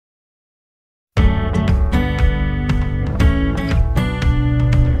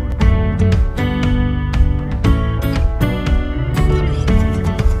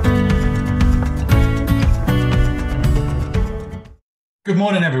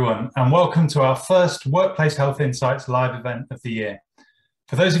morning, everyone, and welcome to our first Workplace Health Insights live event of the year.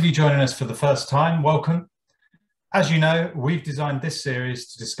 For those of you joining us for the first time, welcome. As you know, we've designed this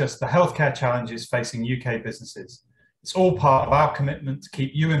series to discuss the healthcare challenges facing UK businesses. It's all part of our commitment to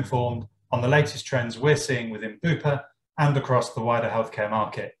keep you informed on the latest trends we're seeing within Bupa and across the wider healthcare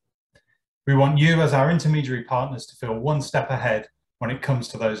market. We want you as our intermediary partners to feel one step ahead when it comes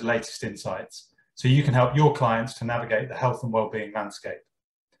to those latest insights, so you can help your clients to navigate the health and wellbeing landscape.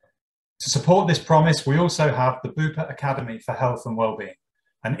 To support this promise, we also have the Bupa Academy for Health and Wellbeing,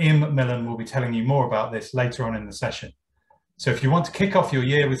 and Iain McMillan will be telling you more about this later on in the session. So if you want to kick off your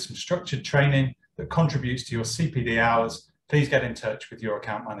year with some structured training that contributes to your CPD hours, please get in touch with your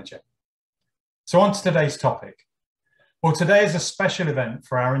account manager. So on to today's topic. Well, today is a special event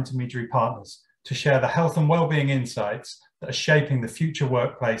for our intermediary partners to share the health and wellbeing insights that are shaping the future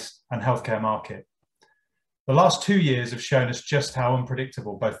workplace and healthcare market. The last 2 years have shown us just how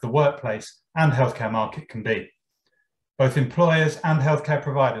unpredictable both the workplace and healthcare market can be. Both employers and healthcare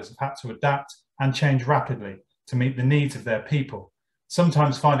providers have had to adapt and change rapidly to meet the needs of their people,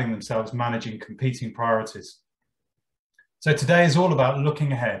 sometimes finding themselves managing competing priorities. So today is all about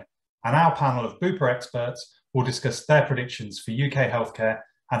looking ahead, and our panel of Bupa experts will discuss their predictions for UK healthcare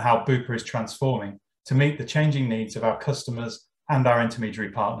and how Bupa is transforming to meet the changing needs of our customers and our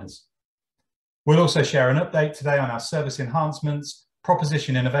intermediary partners. We'll also share an update today on our service enhancements,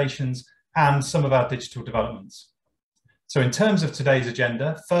 proposition innovations, and some of our digital developments. So in terms of today's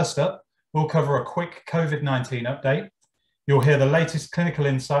agenda, first up, we'll cover a quick COVID-19 update. You'll hear the latest clinical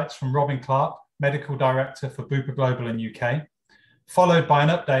insights from Robin Clark, Medical Director for Bupa Global in UK, followed by an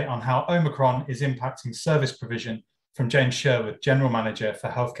update on how Omicron is impacting service provision from James Sherwood, General Manager for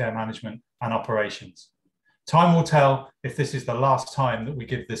Healthcare Management and Operations. Time will tell if this is the last time that we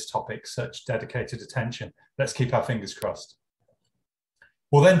give this topic such dedicated attention. Let's keep our fingers crossed.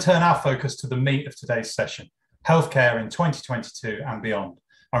 We'll then turn our focus to the meat of today's session, healthcare in 2022 and beyond.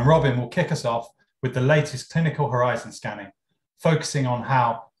 And Robin will kick us off with the latest clinical horizon scanning, focusing on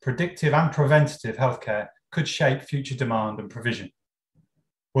how predictive and preventative healthcare could shape future demand and provision.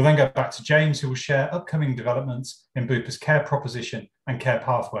 We'll then go back to James, who will share upcoming developments in Bupa's care proposition and care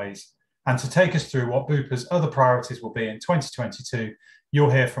pathways. And to take us through what Bupa's other priorities will be in 2022, you'll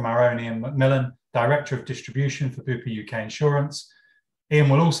hear from our own Iain McMillan, Director of Distribution for Bupa UK Insurance. Iain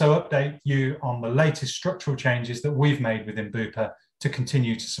will also update you on the latest structural changes that we've made within Bupa to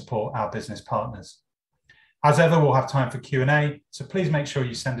continue to support our business partners. As ever, we'll have time for Q&A, so please make sure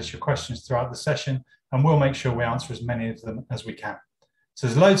you send us your questions throughout the session, and we'll make sure we answer as many of them as we can. So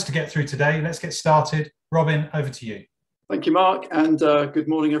there's loads to get through today. Let's get started. Robin, over to you. Thank you, Mark, and good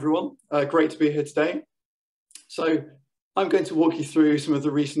morning, everyone. Great to be here today. So I'm going to walk you through some of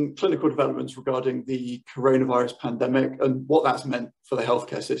the recent clinical developments regarding the coronavirus pandemic and what that's meant for the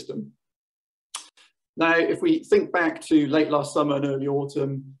healthcare system. Now, if we think back to late last summer and early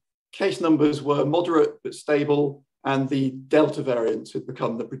autumn, case numbers were moderate but stable, and the Delta variant had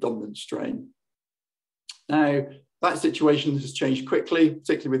become the predominant strain. Now, that situation has changed quickly,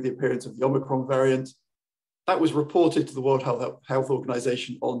 particularly with the appearance of the Omicron variant. That was reported to the World Health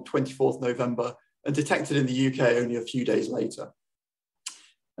Organization on 24th November and detected in the UK only a few days later.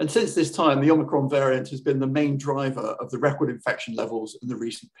 And since this time, the Omicron variant has been the main driver of the record infection levels and the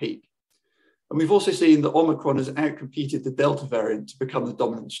recent peak. And we've also seen that Omicron has outcompeted the Delta variant to become the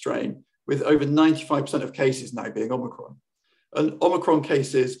dominant strain, with over 95% of cases now being Omicron. And Omicron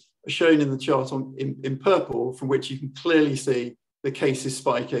cases are shown in the chart in purple, from which you can clearly see the cases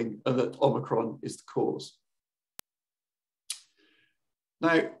spiking and that Omicron is the cause.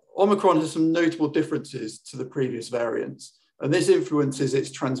 Now, Omicron has some notable differences to the previous variants, and this influences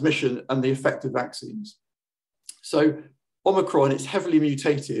its transmission and the effect of vaccines. So Omicron is heavily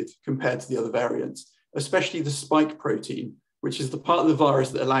mutated compared to the other variants, especially the spike protein, which is the part of the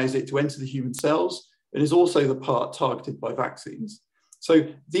virus that allows it to enter the human cells and is also the part targeted by vaccines. So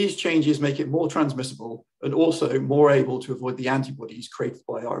these changes make it more transmissible and also more able to avoid the antibodies created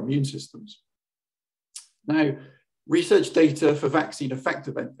by our immune systems. Now, research data for vaccine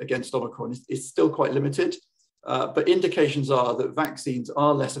effectiveness against Omicron is still quite limited, but indications are that vaccines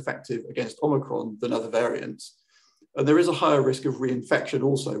are less effective against Omicron than other variants. And there is a higher risk of reinfection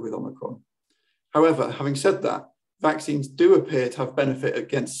also with Omicron. However, having said that, vaccines do appear to have benefit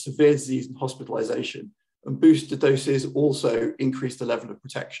against severe disease and hospitalization, and booster doses also increase the level of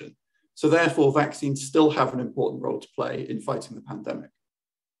protection. So therefore, vaccines still have an important role to play in fighting the pandemic.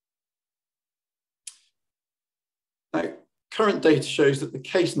 Now, current data shows that the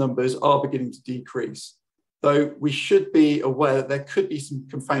case numbers are beginning to decrease, though we should be aware that there could be some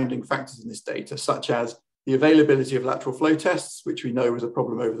confounding factors in this data, such as the availability of lateral flow tests, which we know was a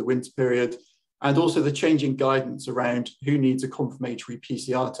problem over the winter period, and also the changing guidance around who needs a confirmatory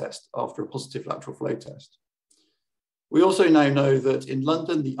PCR test after a positive lateral flow test. We also now know that in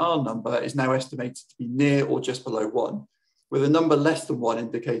London, the R number is now estimated to be near or just below 1, with a number less than 1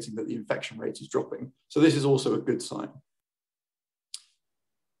 indicating that the infection rate is dropping. So this is also a good sign.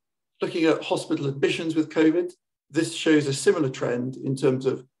 Looking at hospital admissions with COVID, this shows a similar trend in terms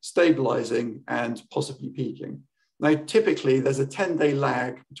of stabilizing and possibly peaking. Now, typically there's a 10-day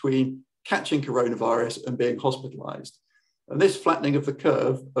lag between catching coronavirus and being hospitalized. And this flattening of the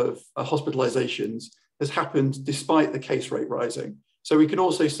curve of hospitalizations has happened despite the case rate rising. So we can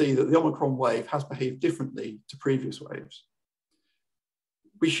also see that the Omicron wave has behaved differently to previous waves.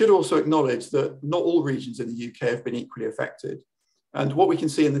 We should also acknowledge that not all regions in the UK have been equally affected. And what we can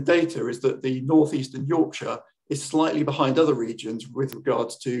see in the data is that the northeastern Yorkshire is slightly behind other regions with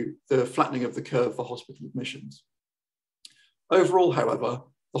regards to the flattening of the curve for hospital admissions. Overall, however,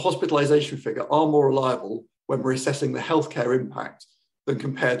 the hospitalisation figure are more reliable when we're assessing the healthcare impact than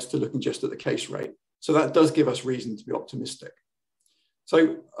compared to looking just at the case rate. So that does give us reason to be optimistic.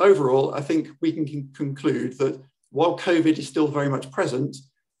 So overall, I think we can conclude that while COVID is still very much present,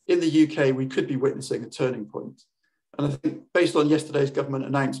 in the UK, we could be witnessing a turning point. And I think based on yesterday's government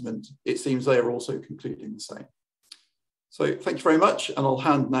announcement, it seems they are also concluding the same. So thank you very much, and I'll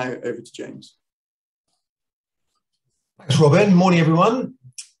hand now over to James. Thanks, Robin. Morning, everyone.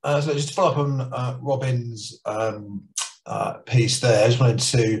 So just to follow up on Robin's piece there, I just wanted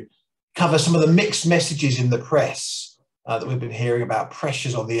to cover some of the mixed messages in the press that we've been hearing about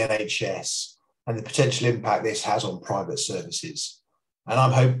pressures on the NHS and the potential impact this has on private services. And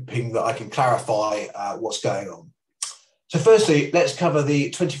I'm hoping that I can clarify what's going on. So firstly, let's cover the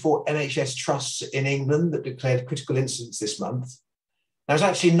 24 NHS trusts in England that declared critical incidents this month. Now, it's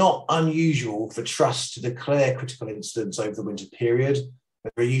actually not unusual for trusts to declare critical incidents over the winter period.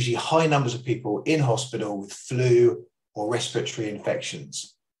 There are usually high numbers of people in hospital with flu or respiratory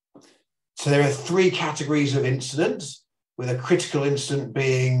infections. So there are 3 categories of incidents, with a critical incident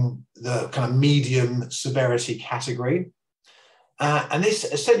being the kind of medium severity category. And this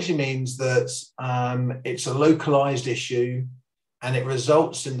essentially means that it's a localized issue and it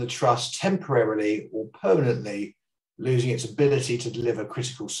results in the trust temporarily or permanently losing its ability to deliver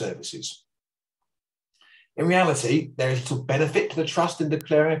critical services. In reality, there is little benefit to the trust in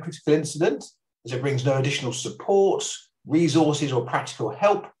declaring a critical incident, as it brings no additional support, resources or practical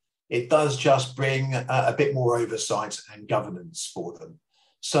help. It does just bring a bit more oversight and governance for them.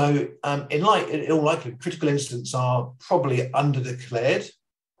 So in all likelihood, critical incidents are probably underdeclared.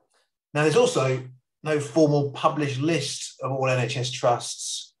 Now, there's also no formal published list of all NHS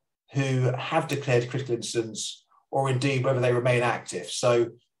trusts who have declared critical incidents, or indeed whether they remain active. So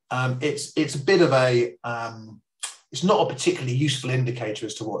it's a bit of a, it's not a particularly useful indicator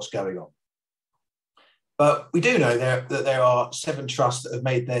as to what's going on. But we do know that there are 7 trusts that have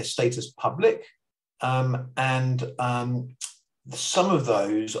made their status public, and some of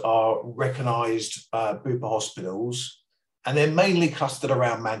those are recognised Bupa hospitals, and they're mainly clustered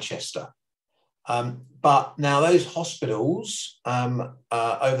around Manchester. But now those hospitals, over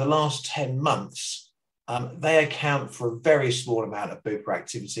the last 10 months, they account for a very small amount of Bupa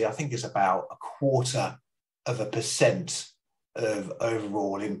activity. I think it's about 0.25% of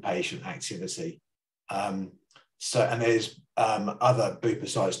overall inpatient activity. And there's other Bupa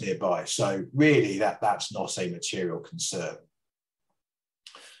sites nearby. So really that's not a material concern.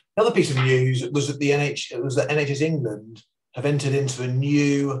 Another piece of news was that NHS England have entered into a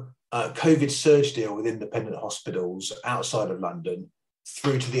new COVID surge deal with independent hospitals outside of London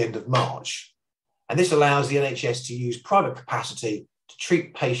through to the end of March. And this allows the NHS to use private capacity to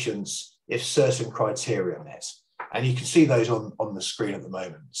treat patients if certain criteria are met. And you can see those on the screen at the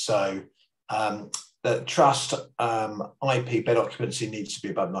moment. So the trust IP bed occupancy needs to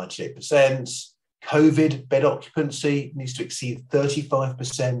be above 98%. COVID bed occupancy needs to exceed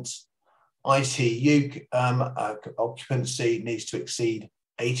 35%. ITU occupancy needs to exceed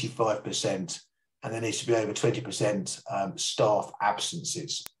 85%. And there needs to be over 20% staff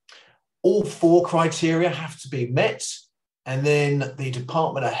absences. All 4 criteria have to be met. And then the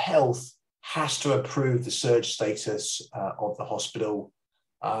Department of Health has to approve the surge status of the hospital.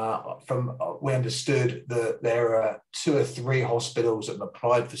 We understood that there are 2 or 3 hospitals that have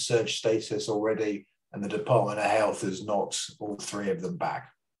applied for surge status already, and the Department of Health has knocked all 3 of them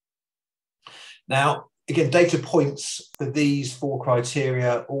back. Now, again, data points for these 4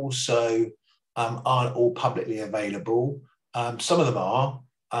 criteria also aren't all publicly available. Some of them are,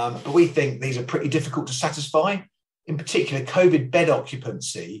 but we think these are pretty difficult to satisfy. In particular, COVID bed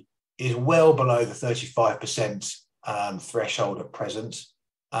occupancy is well below the 35% threshold at present.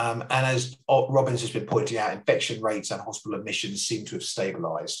 And as Robbins has been pointing out, infection rates and hospital admissions seem to have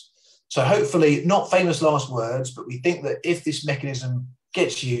stabilised. So hopefully, not famous last words, but we think that if this mechanism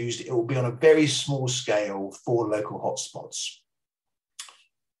gets used, it will be on a very small scale for local hotspots.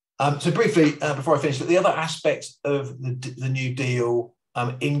 So briefly, before I finish, the other aspect of the new deal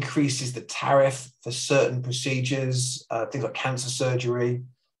increases the tariff for certain procedures, things like cancer surgery,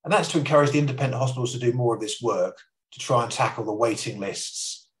 and that's to encourage the independent hospitals to do more of this work to try and tackle the waiting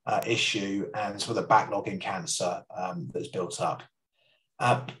lists issue and some of the backlog in cancer that's built up.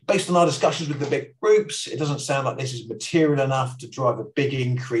 Based on our discussions with the big groups, it doesn't sound like this is material enough to drive a big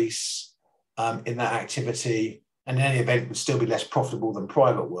increase in that activity, and in any event would still be less profitable than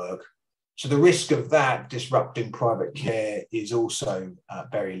private work. So the risk of that disrupting private care is also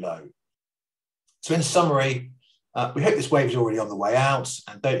very low. So in summary, we hope this wave is already on the way out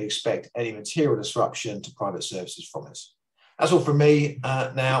and don't expect any material disruption to private services from it. That's all from me.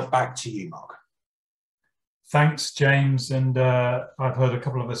 Now back to you, Mark. Thanks, James. And I've heard a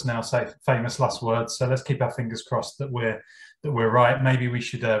couple of us now say famous last words. So let's keep our fingers crossed that we're right. Maybe we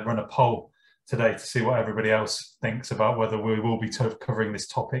should run a poll today to see what everybody else thinks about whether we will be covering this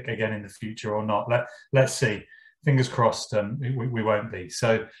topic again in the future or not. Let's see. Fingers crossed, we won't be.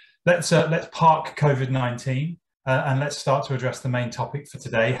 So let's park COVID-19 and let's start to address the main topic for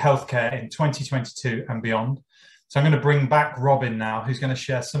today: healthcare in 2022 and beyond. So I'm going to bring back Robin now, who's going to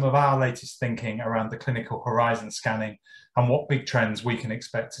share some of our latest thinking around the clinical horizon scanning and what big trends we can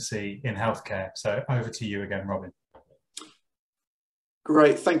expect to see in healthcare. So over to you again, Robin.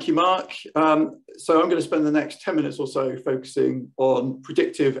 Great, thank you, Mark. So I'm going to spend the next 10 minutes or so focusing on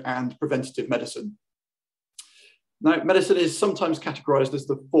predictive and preventative medicine. Now, medicine is sometimes categorised as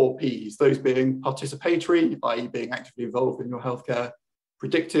the 4 Ps, those being participatory, i.e. being actively involved in your healthcare,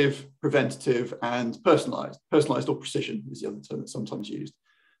 predictive, preventative, and personalised. Personalised or precision is the other term that's sometimes used.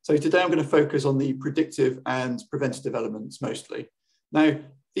 So today I'm going to focus on the predictive and preventative elements mostly. Now,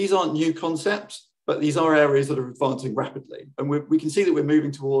 these aren't new concepts, but these are areas that are advancing rapidly. And we can see that we're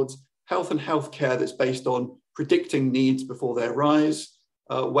moving towards health and healthcare that's based on predicting needs before they arise,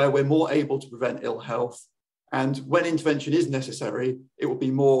 where we're more able to prevent ill health. And when intervention is necessary, it will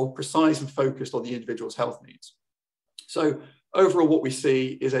be more precise and focused on the individual's health needs. So overall, what we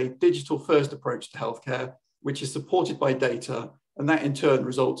see is a digital-first approach to healthcare, which is supported by data, and that in turn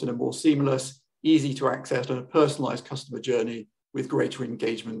results in a more seamless, easy to access and a personalised customer journey with greater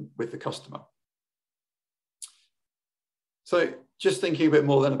engagement with the customer. So just thinking a bit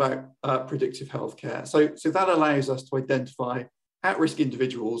more then about predictive healthcare. So that allows us to identify at-risk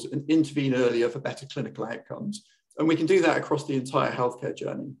individuals and intervene earlier for better clinical outcomes. And we can do that across the entire healthcare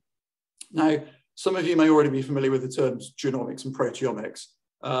journey. Now, some of you may already be familiar with the terms genomics and proteomics,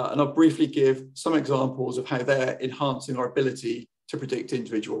 and I'll briefly give some examples of how they're enhancing our ability to predict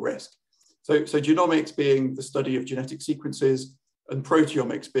individual risk. So genomics being the study of genetic sequences, and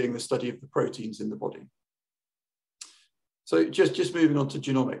proteomics being the study of the proteins in the body. So just moving on to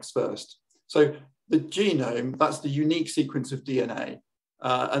genomics first. So the genome, that's the unique sequence of DNA,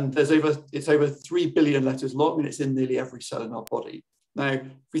 and it's over 3 billion letters long, and it's in nearly every cell in our body. Now, if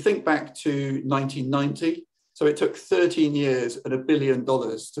we think back to 1990, so it took 13 years and $1 billion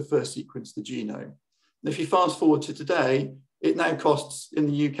to first sequence the genome. And if you fast forward to today, it now costs in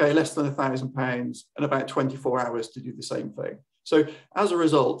the UK less than £1,000 and about 24 hours to do the same thing. So as a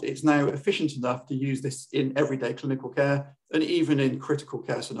result, it's now efficient enough to use this in everyday clinical care and even in critical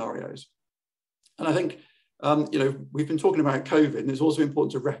care scenarios. And I think, we've been talking about COVID, and it's also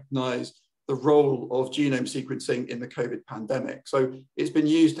important to recognise the role of genome sequencing in the COVID pandemic. So it's been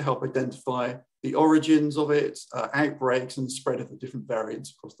used to help identify the origins of it, outbreaks, and the spread of the different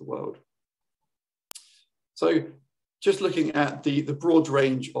variants across the world. So just looking at the broad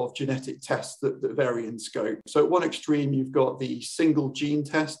range of genetic tests that vary in scope. So at one extreme, you've got the single gene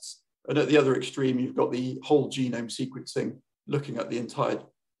tests, and at the other extreme, you've got the whole genome sequencing, looking at the entire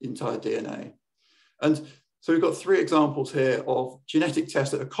DNA. And so we've got 3 examples here of genetic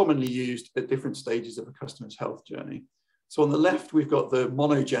tests that are commonly used at different stages of a customer's health journey. So on the left, we've got the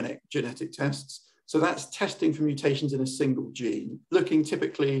monogenic genetic tests. So that's testing for mutations in a single gene, looking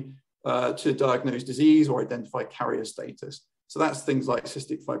typically to diagnose disease or identify carrier status. So that's things like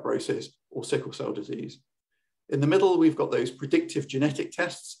cystic fibrosis or sickle cell disease. In the middle, we've got those predictive genetic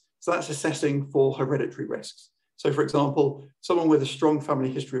tests. So that's assessing for hereditary risks. So for example, someone with a strong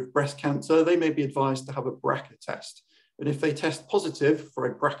family history of breast cancer, they may be advised to have a BRCA test. And if they test positive for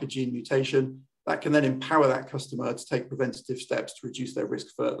a BRCA gene mutation, that can then empower that customer to take preventative steps to reduce their risk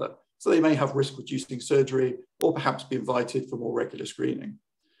further. So they may have risk-reducing surgery or perhaps be invited for more regular screening.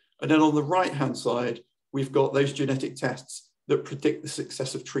 And then on the right-hand side, we've got those genetic tests that predict the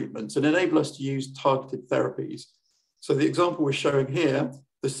success of treatments and enable us to use targeted therapies. So the example we're showing here,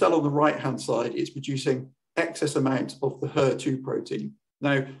 the cell on the right-hand side is producing excess amounts of the HER2 protein.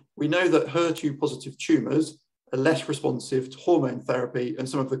 Now, we know that HER2 positive tumours are less responsive to hormone therapy and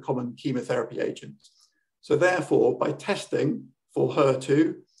some of the common chemotherapy agents. So therefore, by testing for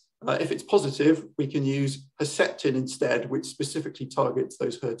HER2, if it's positive, we can use Herceptin instead, which specifically targets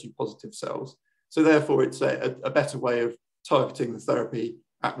those HER2 positive cells. So therefore, it's a better way of targeting the therapy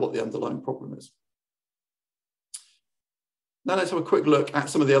at what the underlying problem is. Now let's have a quick look at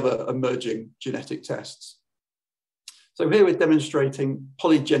some of the other emerging genetic tests. So here we're demonstrating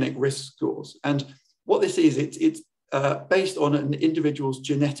polygenic risk scores. And what this is, it's based on an individual's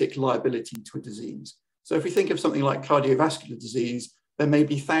genetic liability to a disease. So if we think of something like cardiovascular disease, there may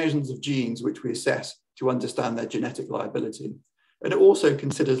be thousands of genes which we assess to understand their genetic liability. And it also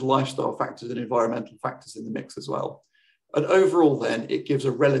considers lifestyle factors and environmental factors in the mix as well. And overall then, it gives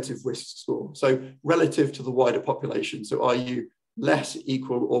a relative risk score. So relative to the wider population. So are you less,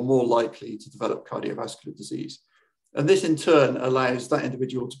 equal, or more likely to develop cardiovascular disease? And this in turn allows that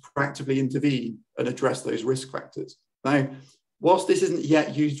individual to proactively intervene and address those risk factors. Now, whilst this isn't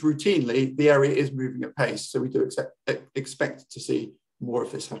yet used routinely, the area is moving at pace. So we do expect to see more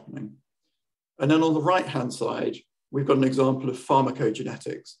of this happening. And then on the right-hand side, we've got an example of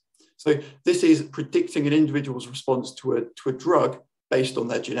pharmacogenetics. So this is predicting an individual's response to a drug based on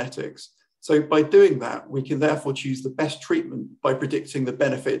their genetics. So by doing that, we can therefore choose the best treatment by predicting the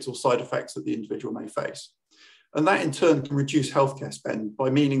benefits or side effects that the individual may face. And that in turn can reduce healthcare spend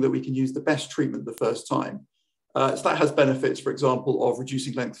by meaning that we can use the best treatment the first time. So that has benefits, for example, of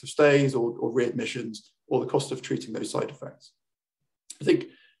reducing length of stays or readmissions or the cost of treating those side effects. I think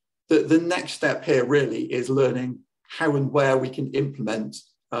the next step here really is learning how and where we can implement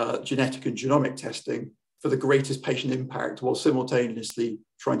genetic and genomic testing for the greatest patient impact while simultaneously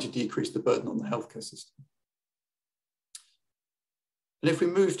trying to decrease the burden on the healthcare system. And if we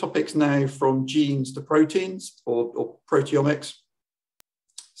move topics now from genes to proteins or proteomics,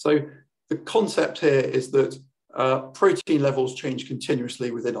 so the concept here is that protein levels change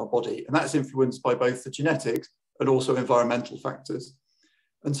continuously within our body, and that's influenced by both the genetics and also environmental factors.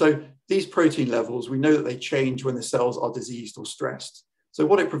 And so these protein levels, we know that they change when the cells are diseased or stressed. So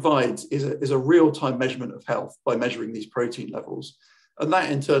what it provides is a real-time measurement of health by measuring these protein levels. And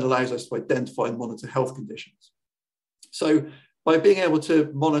that in turn allows us to identify and monitor health conditions. So by being able to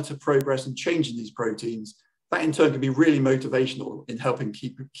monitor progress and change in these proteins, that in turn can be really motivational in helping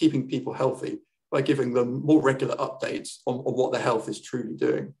keeping people healthy by giving them more regular updates on what their health is truly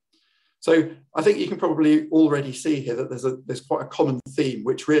doing. So I think you can probably already see here that there's quite a common theme,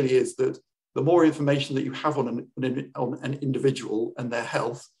 which really is that the more information that you have on an individual and their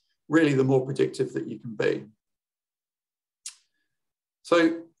health, really the more predictive that you can be.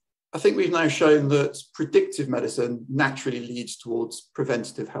 So I think we've now shown that predictive medicine naturally leads towards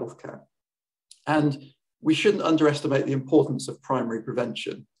preventative healthcare. And we shouldn't underestimate the importance of primary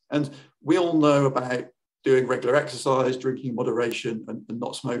prevention. And we all know about doing regular exercise, drinking in moderation, and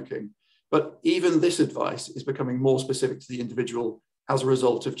not smoking. But even this advice is becoming more specific to the individual as a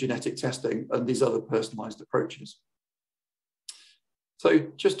result of genetic testing and these other personalized approaches. So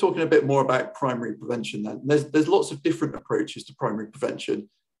just talking a bit more about primary prevention then, there's lots of different approaches to primary prevention,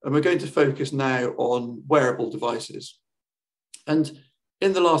 and we're going to focus now on wearable devices. And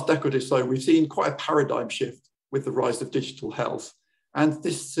in the last decade or so, we've seen quite a paradigm shift with the rise of digital health. And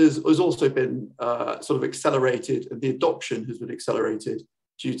this has also been sort of accelerated, and the adoption has been accelerated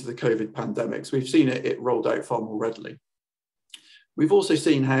due to the COVID pandemic. So we've seen it rolled out far more readily. We've also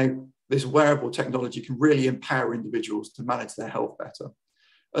seen how this wearable technology can really empower individuals to manage their health better.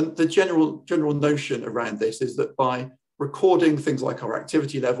 And the general notion around this is that by recording things like our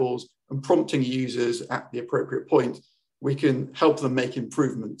activity levels and prompting users at the appropriate point, we can help them make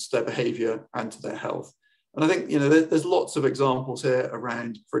improvements to their behavior and to their health. And I think, there's lots of examples here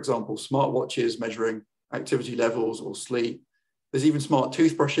around, for example, smartwatches measuring activity levels or sleep. There's even smart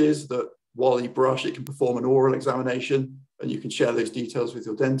toothbrushes that while you brush, it can perform an oral examination and you can share those details with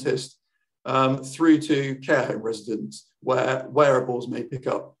your dentist, through to care home residents where wearables may pick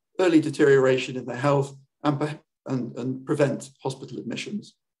up early deterioration in their health and prevent hospital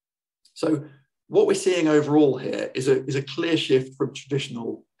admissions. So what we're seeing overall here is a clear shift from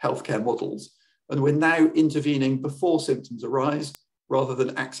traditional healthcare models. And we're now intervening before symptoms arise rather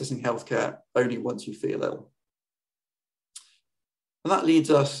than accessing healthcare only once you feel ill. And that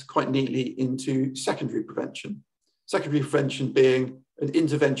leads us quite neatly into secondary prevention. Secondary prevention being an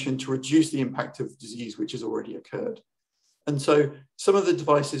intervention to reduce the impact of disease which has already occurred. And so some of the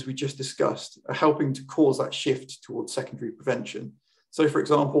devices we just discussed are helping to cause that shift towards secondary prevention. So for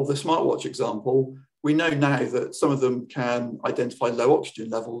example, the smartwatch example, we know now that some of them can identify low oxygen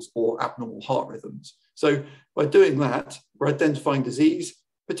levels or abnormal heart rhythms. So by doing that, we're identifying disease,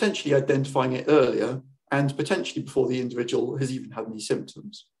 potentially identifying it earlier, and potentially before the individual has even had any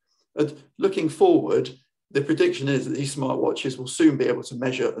symptoms. And looking forward, the prediction is that these smartwatches will soon be able to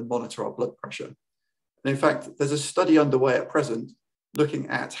measure and monitor our blood pressure. And in fact, there's a study underway at present looking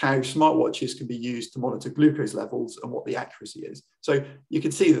at how smartwatches can be used to monitor glucose levels and what the accuracy is. So you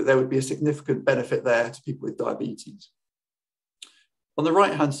can see that there would be a significant benefit there to people with diabetes. On the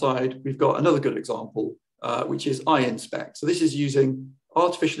right-hand side, we've got another good example, which is eye inspect. So this is using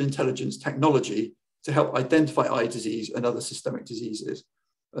artificial intelligence technology to help identify eye disease and other systemic diseases.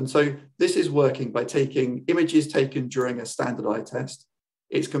 And so this is working by taking images taken during a standard eye test.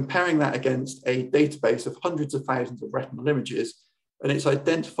 It's comparing that against a database of hundreds of thousands of retinal images, and it's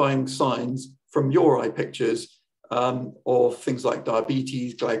identifying signs from your eye pictures of things like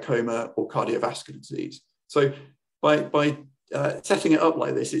diabetes, glaucoma, or cardiovascular disease. So by setting it up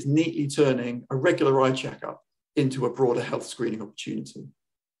like this, it's neatly turning a regular eye checkup into a broader health screening opportunity.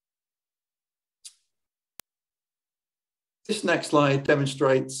 This next slide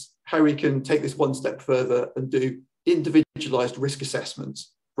demonstrates how we can take this one step further and do individualized risk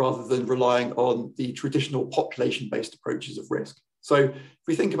assessments rather than relying on the traditional population-based approaches of risk. So if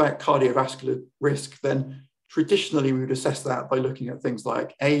we think about cardiovascular risk, then traditionally we would assess that by looking at things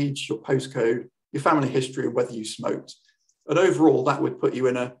like age, your postcode, your family history, and whether you smoked. And overall, that would put you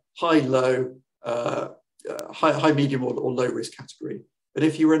in a high, low, high, medium, or low risk category. And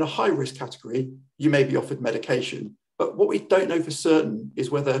if you were in a high risk category, you may be offered medication. But what we don't know for certain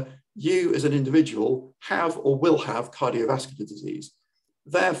is whether you as an individual have or will have cardiovascular disease.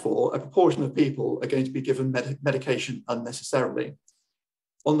 Therefore, a proportion of people are going to be given medication unnecessarily.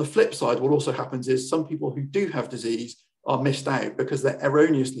 On the flip side, what also happens is some people who do have disease are missed out because they're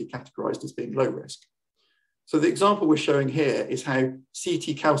erroneously categorized as being low risk. So the example we're showing here is how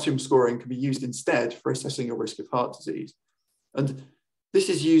CT calcium scoring can be used instead for assessing your risk of heart disease. And this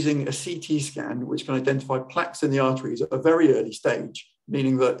is using a CT scan, which can identify plaques in the arteries at a very early stage,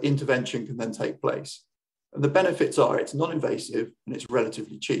 meaning that intervention can then take place. And the benefits are it's non-invasive and it's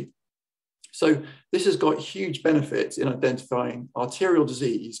relatively cheap. So this has got huge benefits in identifying arterial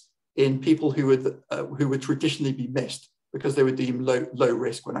disease in people who would traditionally be missed because they were deemed low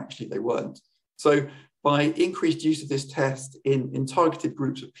risk when actually they weren't. So by increased use of this test in targeted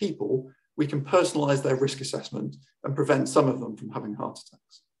groups of people, we can personalize their risk assessment and prevent some of them from having heart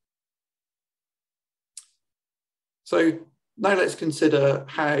attacks. So now let's consider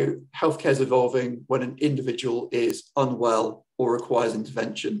how healthcare is evolving when an individual is unwell or requires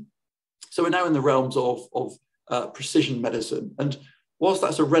intervention. So we're now in the realms of precision medicine. And whilst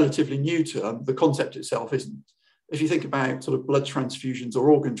that's a relatively new term, the concept itself isn't. If you think about sort of blood transfusions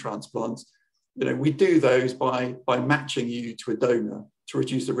or organ transplants, we do those by matching you to a donor to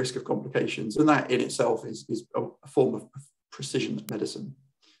reduce the risk of complications. And that in itself is a form of precision medicine.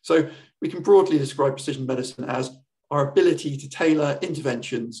 So we can broadly describe precision medicine as our ability to tailor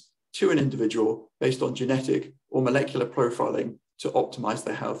interventions to an individual based on genetic or molecular profiling to optimize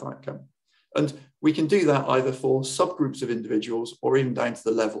their health outcome. And we can do that either for subgroups of individuals or even down to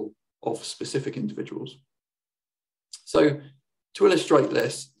the level of specific individuals. So to illustrate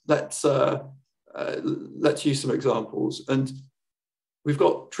this, let's use some examples. And we've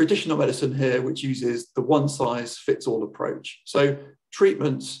got traditional medicine here, which uses the one-size-fits-all approach. So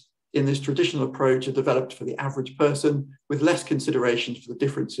treatments in this traditional approach are developed for the average person with less consideration for the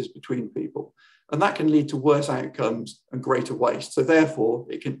differences between people. And that can lead to worse outcomes and greater waste. So therefore,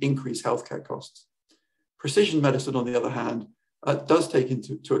 it can increase healthcare costs. Precision medicine, on the other hand, does take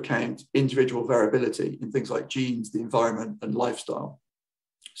into account individual variability in things like genes, the environment, and lifestyle.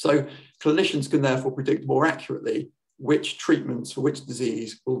 So clinicians can therefore predict more accurately which treatments for which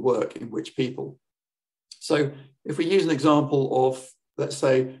disease will work in which people. So if we use an example of, let's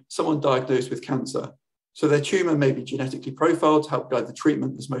say, someone diagnosed with cancer, so their tumor may be genetically profiled to help guide the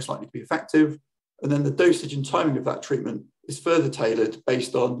treatment that's most likely to be effective, and then the dosage and timing of that treatment is further tailored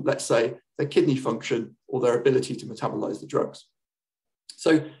based on, let's say, their kidney function or their ability to metabolize the drugs.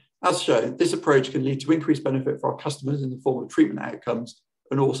 So as shown, this approach can lead to increased benefit for our customers in the form of treatment outcomes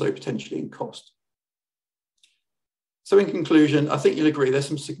and also potentially in cost. So in conclusion, I think you'll agree there's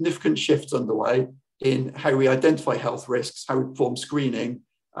some significant shifts underway in how we identify health risks, how we perform screening,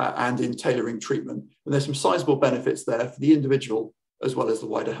 and in tailoring treatment. And there's some sizable benefits there for the individual as well as the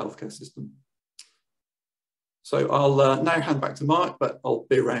wider healthcare system. So I'll now hand back to Mark, but I'll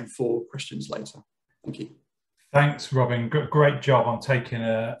be around for questions later. Thank you. Thanks, Robin. Great job on taking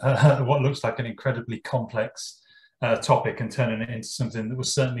what looks like an incredibly complex topic and turning it into something that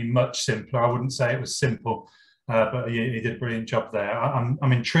was certainly much simpler. I wouldn't say it was simple, but you did a brilliant job there.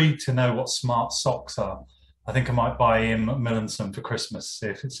 I'm intrigued to know what smart socks are. I think I might buy Iain McMillan some for Christmas, see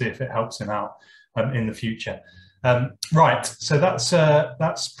if it helps him out in the future. Right, so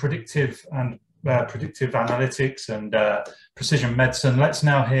that's predictive analytics and precision medicine. Let's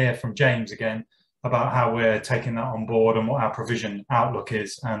now hear from James again about how we're taking that on board and what our provision outlook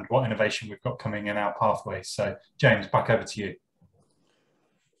is and what innovation we've got coming in our pathways. So James, back over to you.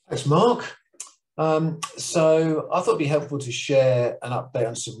 Thanks, Mark. So I thought it'd be helpful to share an update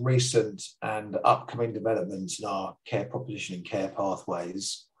on some recent and upcoming developments in our care proposition and care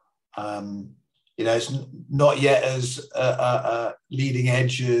pathways. It's not yet as leading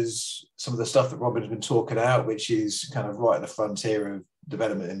edge as some of the stuff that Robin has been talking out, which is kind of right at the frontier of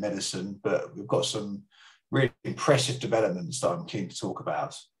development in medicine, but we've got some really impressive developments that I'm keen to talk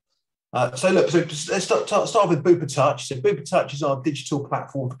about. So let's start with Bupa Touch. So Bupa Touch is our digital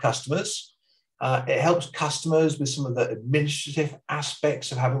platform for customers. It helps customers with some of the administrative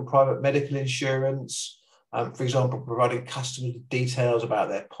aspects of having private medical insurance. For example, providing customers with details about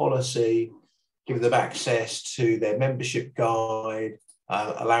their policy, giving them access to their membership guide,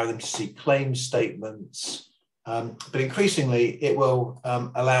 allowing them to see claims statements. But increasingly, it will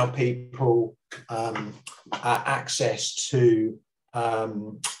allow people access to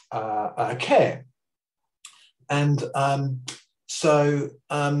care. And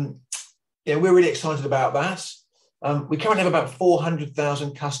we're really excited about that. We currently have about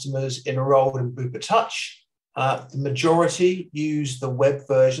 400,000 customers enrolled in Bupa Touch. The majority use the web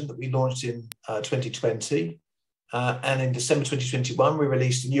version that we launched in 2020. And in December 2021, we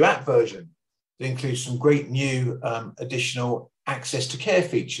released a new app version that includes some great new additional access to care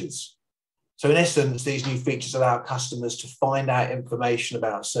features. So in essence, these new features allow customers to find out information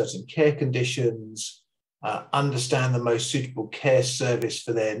about certain care conditions, understand the most suitable care service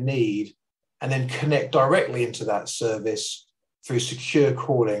for their need, and then connect directly into that service through secure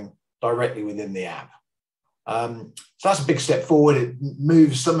calling directly within the app. So that's a big step forward. It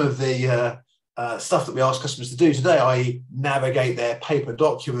moves some of the stuff that we ask customers to do today, i.e. navigate their paper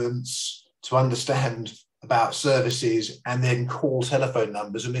documents to understand about services and then call telephone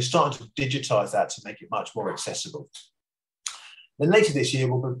numbers. And we're starting to digitize that to make it much more accessible. Then later this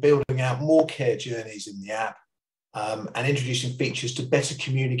year, we'll be building out more care journeys in the app and introducing features to better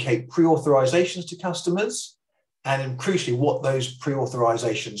communicate pre-authorizations to customers and crucially what those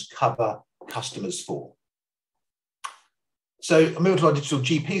pre-authorizations cover customers for. So I'm moving to our digital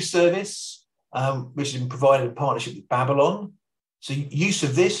GP service, which has been provided in partnership with Babylon. So use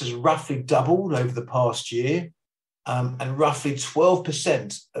of this has roughly doubled over the past year, and roughly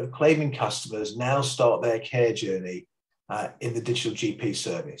 12% of claiming customers now start their care journey in the digital GP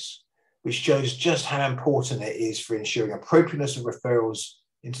service, which shows just how important it is for ensuring appropriateness of referrals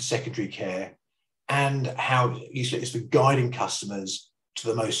into secondary care and how useful it is for guiding customers to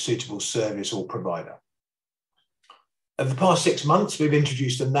the most suitable service or provider. Over the past 6 months, we've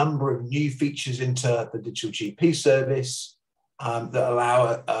introduced a number of new features into the digital GP service that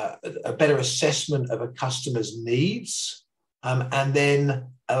allow a better assessment of a customer's needs and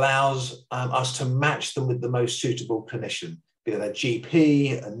then allows us to match them with the most suitable clinician, be that a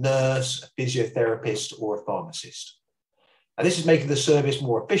GP, a nurse, a physiotherapist, or a pharmacist. And this is making the service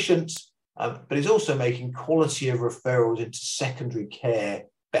more efficient, but it's also making quality of referrals into secondary care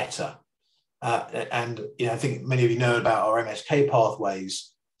better. I think many of you know about our MSK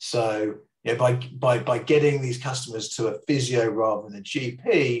pathways. So by getting these customers to a physio rather than a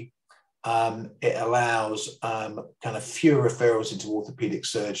GP, it allows kind of fewer referrals into orthopedic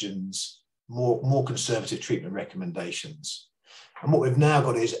surgeons, more conservative treatment recommendations. And what we've now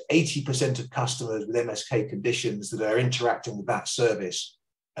got is 80% of customers with MSK conditions that are interacting with that service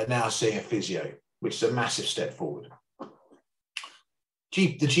are now seeing a physio, which is a massive step forward.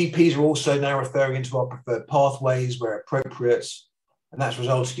 The GPs are also now referring into our preferred pathways where appropriate, and that's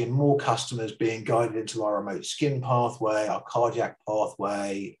resulting in more customers being guided into our remote skin pathway, our cardiac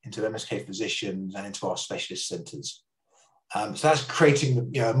pathway, into MSK physicians and into our specialist centres. So that's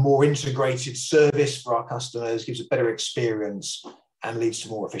creating a more integrated service for our customers, gives a better experience and leads to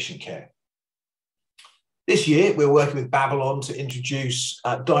more efficient care. This year, we're working with Babylon to introduce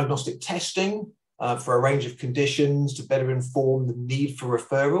diagnostic testing for a range of conditions to better inform the need for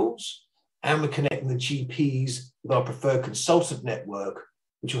referrals. And we're connecting the GPs with our preferred consultant network,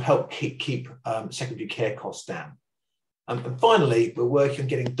 which will help keep secondary care costs down. And finally, we're working on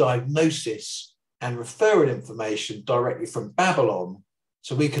getting diagnosis and referral information directly from Babylon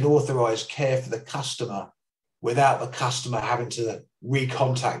so we can authorise care for the customer without the customer having to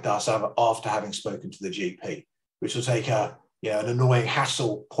recontact us after having spoken to the GP, which will take an annoying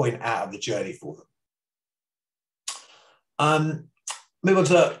hassle point out of the journey for them. Move on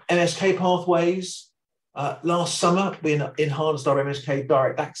to MSK pathways. Last summer, we enhanced our MSK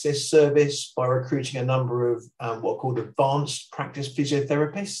direct access service by recruiting a number of what are called advanced practice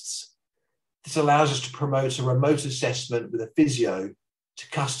physiotherapists. This allows us to promote a remote assessment with a physio to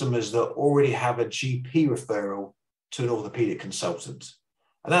customers that already have a GP referral to an orthopaedic consultant.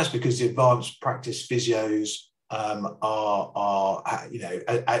 And that's because the advanced practice physios it's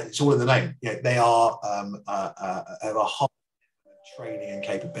all in the name. They are have a high training and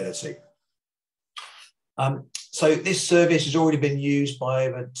capability. So this service has already been used by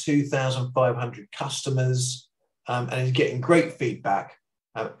over 2,500 customers and is getting great feedback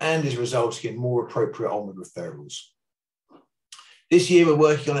and is resulting in more appropriate onward referrals. This year, we're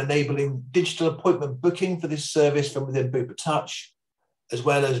working on enabling digital appointment booking for this service from within Bupa Touch, as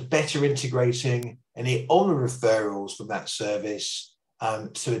well as better integrating any onward referrals from that service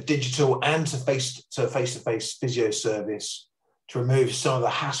to a digital and to face-to-face physio service to remove some of the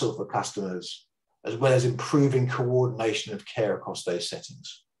hassle for customers, as well as improving coordination of care across those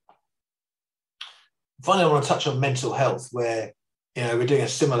settings. Finally, I want to touch on mental health, where we're doing a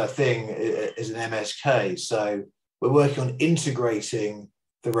similar thing as an MSK. So we're working on integrating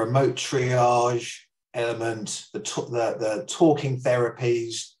the remote triage element, the talking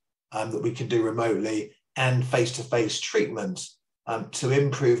therapies that we can do remotely, and face-to-face treatment to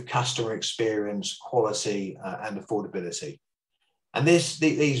improve customer experience, quality, and affordability. And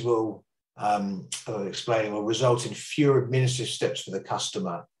these will, I'll explain, will result in fewer administrative steps for the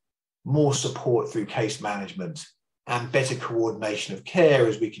customer, more support through case management, and better coordination of care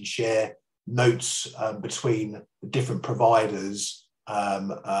as we can share notes between the different providers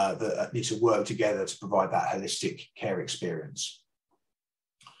that need to work together to provide that holistic care experience.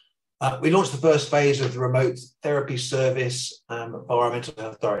 We launched the first phase of the remote therapy service via our mental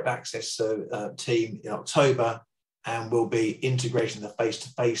health direct access team in October, and we'll be integrating the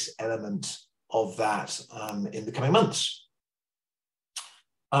face-to-face element of that in the coming months.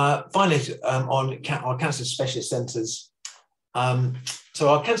 Finally, on our cancer specialist centres. So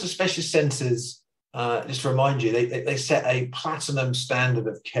our cancer specialist centres, just to remind you, they set a platinum standard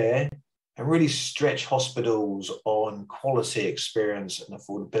of care and really stretch hospitals on quality, experience and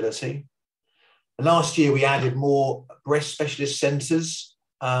affordability. And last year, we added more breast specialist centres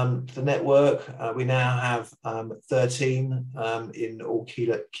to the network. We now have 13 in all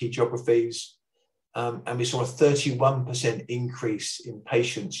key geographies. And we saw a 31% increase in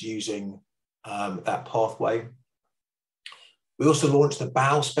patients using that pathway. We also launched the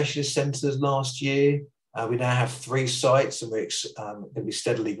bowel specialist centres last year. We now have 3 sites, and we're going to be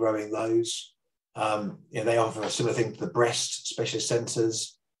steadily growing those. They offer a similar thing to the breast specialist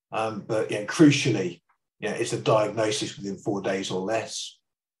centres, but crucially, it's a diagnosis within 4 days or less.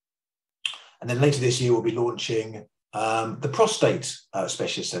 And then later this year, we'll be launching the prostate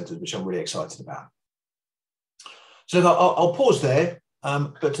specialist centres, which I'm really excited about. So I'll pause there,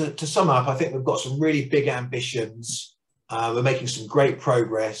 but to sum up, I think we've got some really big ambitions. We're making some great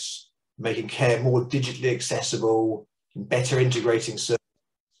progress, making care more digitally accessible, better integrating services,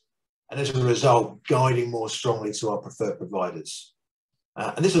 and as a result, guiding more strongly to our preferred providers.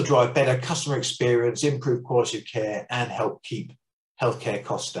 And this will drive better customer experience, improve quality of care, and help keep healthcare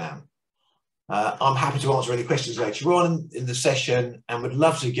costs down. I'm happy to answer any questions later on in the session, and would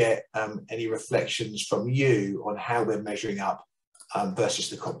love to get any reflections from you on how we're measuring up versus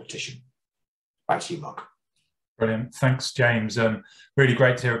the competition. Back to you, Mark. Brilliant. Thanks, James. Really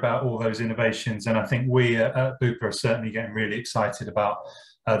great to hear about all those innovations. And I think we at Bupa are certainly getting really excited about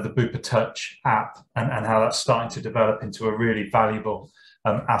the Bupa Touch app and how that's starting to develop into a really valuable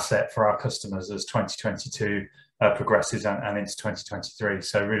asset for our customers as 2022 progresses and into 2023.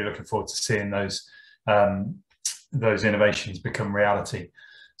 So really looking forward to seeing those innovations become reality.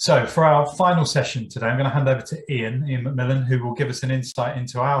 So for our final session today, I'm going to hand over to Iain McMillan, who will give us an insight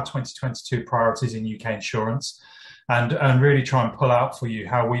into our 2022 priorities in UK insurance and really try and pull out for you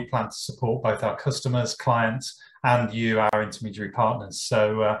how we plan to support both our customers, clients, and you, our intermediary partners.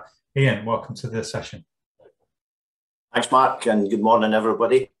 So Iain, welcome to the session. Thanks, Mark, and good morning,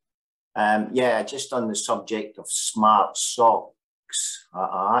 everybody. Yeah, just on the subject of smart socks,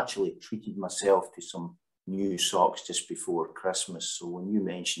 I actually treated myself to some new socks just before Christmas. So when you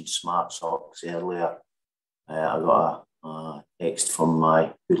mentioned smart socks earlier, I got a text from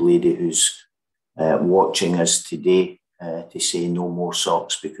my good lady who's watching us today to say no more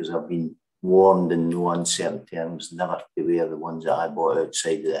socks, because I've been warned in no uncertain terms never to wear the ones that I bought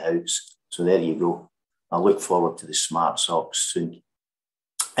outside of the house. So there you go. I look forward to the smart socks soon.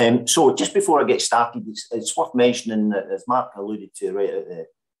 So just before I get started, it's worth mentioning that, as Mark alluded to right at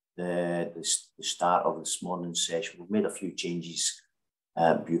the start of this morning's session, we've made a few changes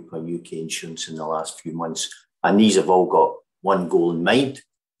at Bupa UK Insurance in the last few months, and these have all got one goal in mind,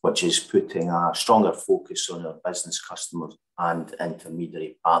 which is putting a stronger focus on our business customers and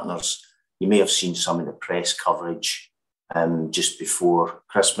intermediary partners. You may have seen some of the press coverage just before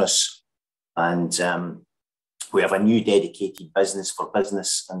Christmas, and we have a new dedicated business for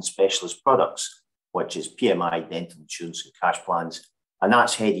business and specialist products, which is PMI, dental insurance and cash plans. And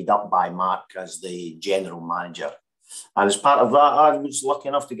that's headed up by Mark as the general manager. And as part of that, I was lucky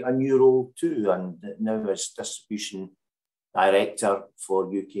enough to get a new role too. And now as distribution director for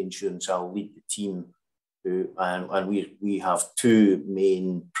UK Insurance, I'll lead the team. And we have two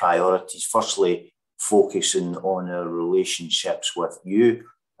main priorities. Firstly, focusing on our relationships with you,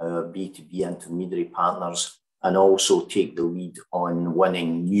 our B2B intermediary partners, and also take the lead on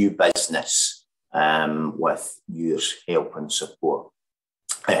winning new business with your help and support.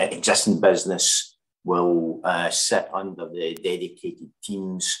 Existing business will sit under the dedicated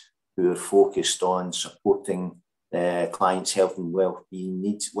teams who are focused on supporting clients' health and well-being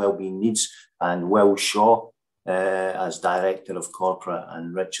needs, and Will Shaw as Director of Corporate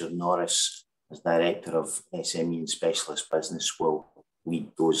and Richard Norris as Director of SME and Specialist Business will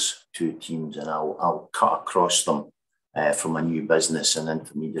lead those two teams, and I'll cut across them from a new business and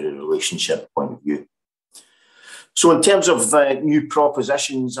intermediary relationship point of view. So in terms of new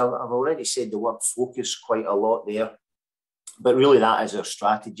propositions, I've already said the word focus quite a lot there, but really that is our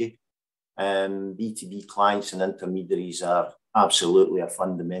strategy. B2B clients and intermediaries are absolutely a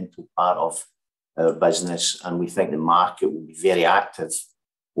fundamental part of our business, and we think the market will be very active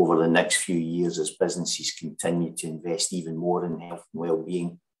over the next few years as businesses continue to invest even more in health and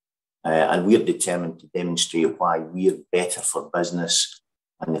well-being. And we're determined to demonstrate why we're better for business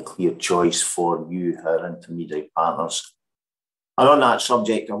and the clear choice for you, our intermediary partners. And on that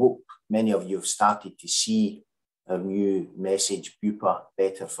subject, I hope many of you have started to see our new message, Bupa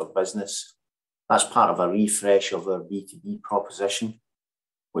Better for Business. That's part of a refresh of our B2B proposition,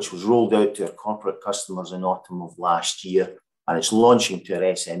 which was rolled out to our corporate customers in autumn of last year. And it's launching to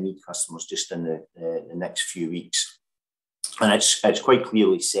our SME customers just in the next few weeks. And it's quite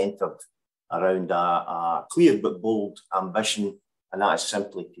clearly centred around a clear but bold ambition, and that is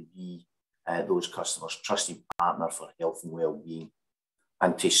simply to be those customers' trusted partner for health and well-being.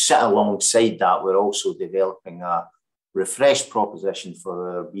 And to sit alongside that, we're also developing a refreshed proposition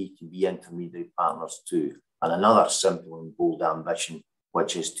for our B2B intermediary partners too, and another simple and bold ambition,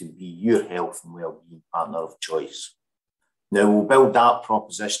 which is to be your health and well-being partner of choice. Now, we'll build that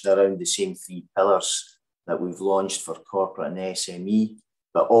proposition around the same three pillars that we've launched for corporate and SME,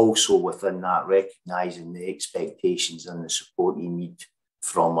 but also within that recognising the expectations and the support you need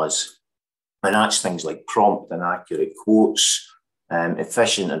from us. And that's things like prompt and accurate quotes,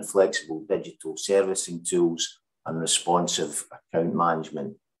 efficient and flexible digital servicing tools, and responsive account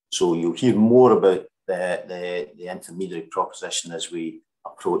management. So you'll hear more about the intermediary proposition as we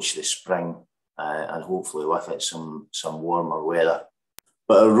approach the spring, and hopefully with it some warmer weather.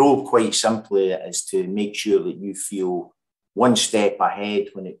 But our role, quite simply, is to make sure that you feel one step ahead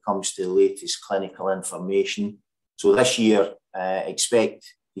when it comes to the latest clinical information. So this year, expect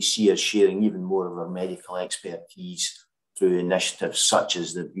to see us sharing even more of our medical expertise through initiatives such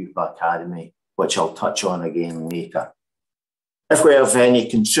as the Bupa Academy, which I'll touch on again later. If we have any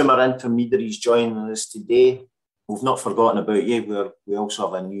consumer intermediaries joining us today, we've not forgotten about you. We also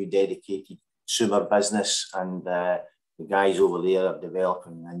have a new dedicated consumer business, and the guys over there are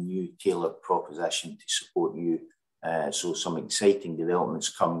developing a new tailored proposition to support you. So some exciting developments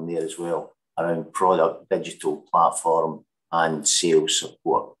coming there as well around product, digital platform and sales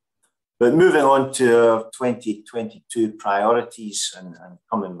support. But moving on to our 2022 priorities and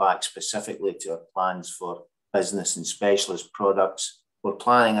coming back specifically to our plans for business and specialist products, we're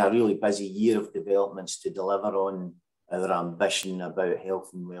planning a really busy year of developments to deliver on our ambition about health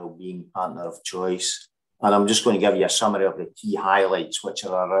and well-being partner of choice. And I'm just going to give you a summary of the key highlights, which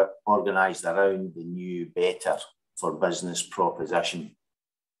are organised around the new Better for Business proposition.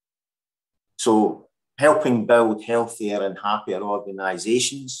 So, helping build healthier and happier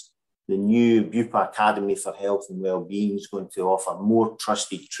organisations. The new Bupa Academy for Health and Wellbeing is going to offer more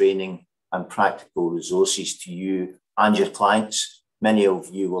trusted training and practical resources to you and your clients. Many of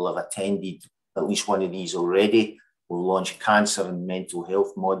you will have attended at least one of these already. We launched cancer and mental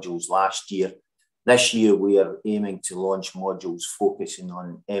health modules last year. This year, we are aiming to launch modules focusing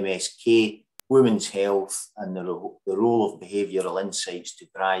on MSK, women's health, and the role of behavioural insights to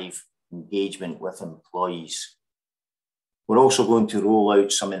drive engagement with employees. We're also going to roll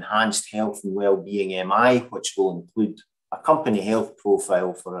out some enhanced health and wellbeing MI, which will include a company health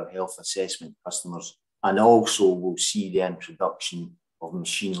profile for our health assessment customers, and also we'll see the introduction of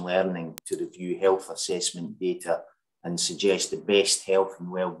machine learning to review health assessment data and suggest the best health and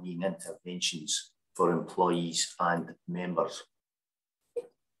wellbeing interventions for employees and members.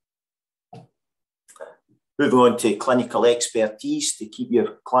 Moving on to clinical expertise to keep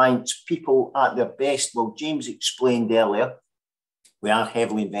your clients' people at their best. Well, James explained earlier, we are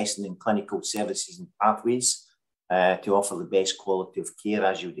heavily investing in clinical services and pathways to offer the best quality of care,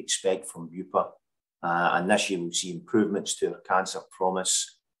 as you would expect from Bupa. And this year we'll see improvements to our cancer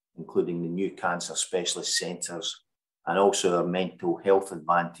promise, including the new cancer specialist centres, and also our mental health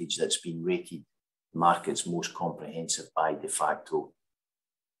advantage that's been rated the market's most comprehensive by De Facto.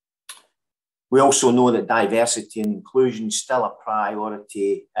 We also know that diversity and inclusion is still a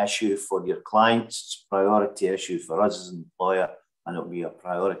priority issue for your clients. It's a priority issue for us as an employer, and it'll be a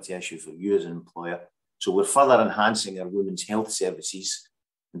priority issue for you as an employer. So we're further enhancing our women's health services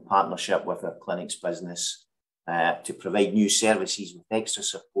in partnership with our clinics business to provide new services with extra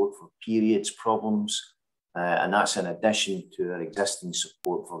support for periods problems. And that's in addition to our existing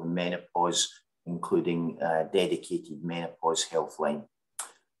support for the menopause, including a dedicated menopause health line.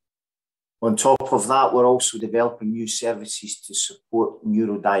 On top of that, we're also developing new services to support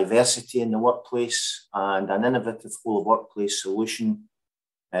neurodiversity in the workplace and an innovative whole of workplace solution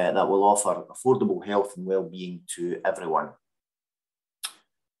that will offer affordable health and well-being to everyone.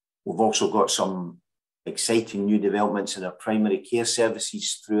 We've also got some exciting new developments in our primary care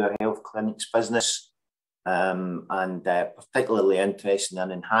services through our health clinics business, and particularly interested in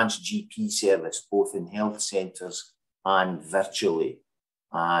an enhanced GP service, both in health centres and virtually.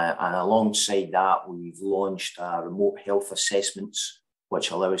 And alongside that, we've launched remote health assessments,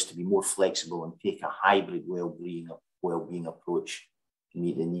 which allow us to be more flexible and take a hybrid well-being approach to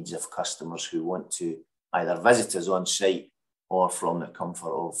meet the needs of customers who want to either visit us on site or from the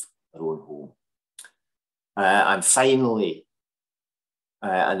comfort of their own home. And finally,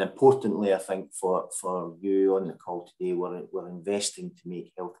 and importantly, I think for you on the call today, we're investing to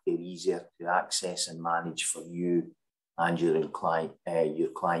make healthcare easier to access and manage for you and your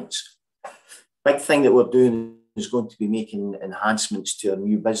clients. Big thing that we're doing is going to be making enhancements to our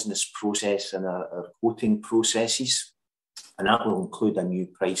new business process and our quoting processes. And that will include a new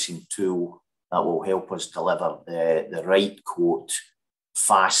pricing tool that will help us deliver the right quote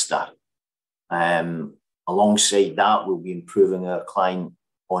faster. Alongside that, we'll be improving our client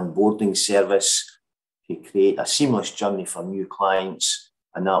onboarding service to create a seamless journey for new clients,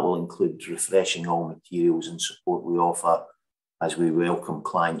 and that will include refreshing all materials and support we offer as we welcome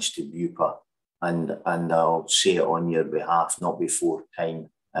clients to Bupa. And I'll say it on your behalf, not before time,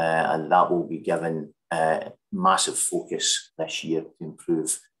 and that will be given massive focus this year to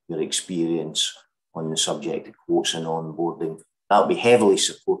improve your experience on the subject of quotes and onboarding. That'll be heavily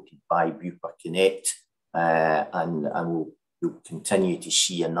supported by Bupa Connect, and we'll continue to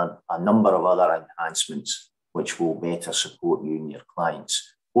see a number of other enhancements which will better support you and your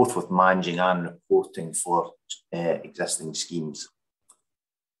clients, both with managing and reporting for existing schemes.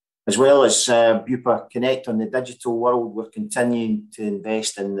 As well as Bupa Connect on the digital world, we're continuing to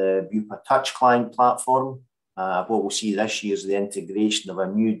invest in the Bupa Touch client platform. What we'll see this year is the integration of a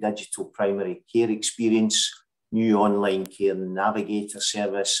new digital primary care experience, new online care navigator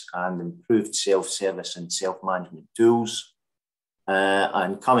service, and improved self-service and self-management tools.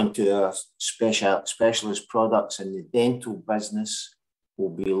 And coming to our specialist products in the dental business, we'll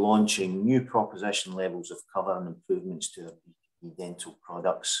be launching new proposition levels of cover and improvements to our B2B dental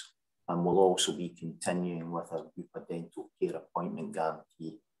products. And we'll also be continuing with our Bupa Dental Care Appointment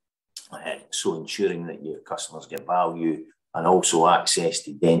Guarantee, so ensuring that your customers get value and also access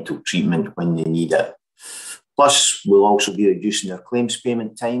to dental treatment when they need it. Plus, we'll also be reducing our claims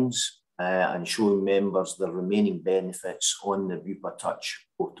payment times and showing members the remaining benefits on the Bupa Touch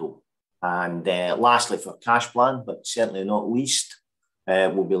portal. And lastly, for cash plan, but certainly not least,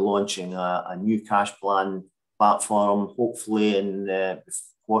 we'll be launching a new cash plan platform, hopefully in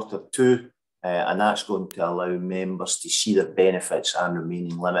Q2, and that's going to allow members to see their benefits and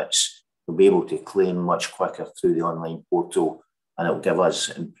remaining limits. They'll be able to claim much quicker through the online portal, and it'll give us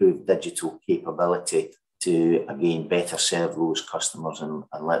improved digital capability to, again, better serve those customers and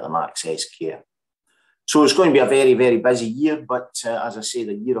let them access care. So it's going to be a very, very busy year, but as I say,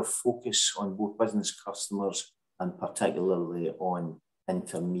 the year of focus on both business customers and particularly on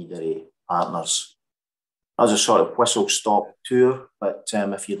intermediary partners. That was a sort of whistle-stop tour, but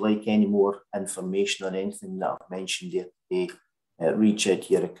if you'd like any more information on anything that I've mentioned here today, reach out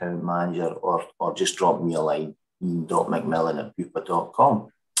to your account manager or just drop me a line,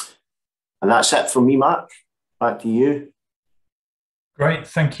 ian.mcmillan@bupa.com. And that's it from me, Mark. Back to you. Great,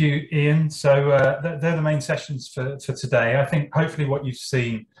 thank you, Ian. So they're the main sessions for today. I think hopefully what you've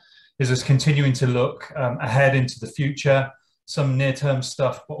seen is us continuing to look ahead into the future, some near-term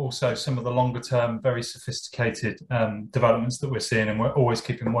stuff, but also some of the longer-term, very sophisticated developments that we're seeing, and we're always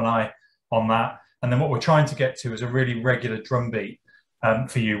keeping one eye on that. And then what we're trying to get to is a really regular drumbeat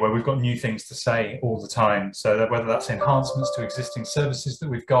for you, where we've got new things to say all the time. So that whether that's enhancements to existing services that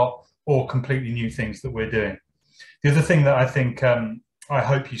we've got, or completely new things that we're doing. The other thing that I think I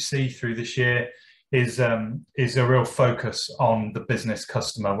hope you see through this year is a real focus on the business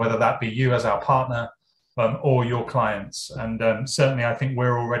customer, whether that be you as our partner or your clients. And certainly I think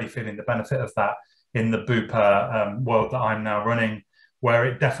we're already feeling the benefit of that in the Bupa world that I'm now running, where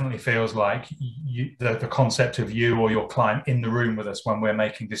it definitely feels like the concept of you or your client in the room with us when we're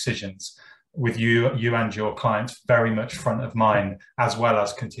making decisions, with you and your clients very much front of mind, as well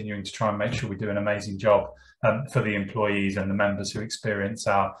as continuing to try and make sure we do an amazing job for the employees and the members who experience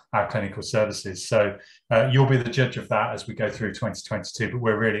our clinical services. So you'll be the judge of that as we go through 2022, but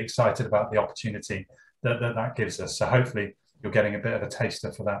we're really excited about the opportunity that gives us. So hopefully you're getting a bit of a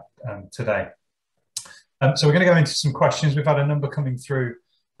taster for that today. So we're going to go into some questions. We've had a number coming through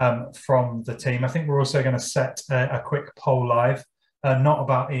from the team. I think we're also going to set a quick poll live. Not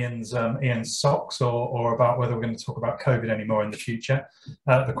about Ian's socks or about whether we're going to talk about COVID anymore in the future.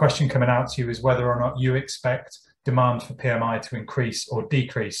 The question coming out to you is whether or not you expect demand for PMI to increase or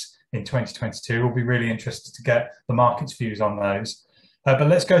decrease in 2022. We'll be really interested to get the market's views on those. But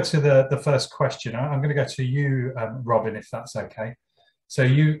let's go to the first question. I'm going to go to you, Robin, if that's okay. So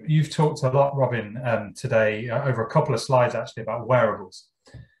you've talked a lot, Robin, today over a couple of slides actually about wearables.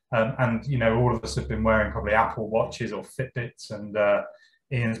 And you know, all of us have been wearing probably Apple Watches or Fitbits, and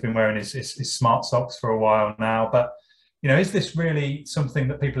Ian's been wearing his smart socks for a while now. But you know, is this really something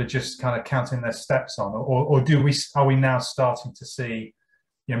that people are just kind of counting their steps on, or are we now starting to see,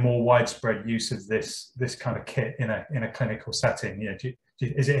 you know, more widespread use of this kind of kit in a clinical setting? You know,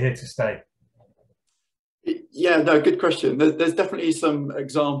 is it here to stay? Yeah, no, good question. There's definitely some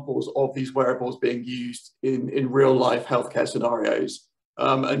examples of these wearables being used in real life healthcare scenarios.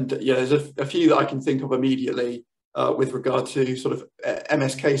 And yeah, there's a few that I can think of immediately with regard to sort of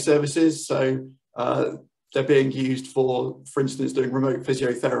MSK services. So they're being used for instance, doing remote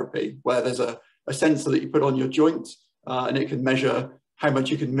physiotherapy, where there's a sensor that you put on your joint and it can measure how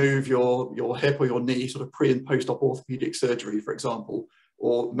much you can move your hip or your knee sort of pre and post-op orthopedic surgery, for example,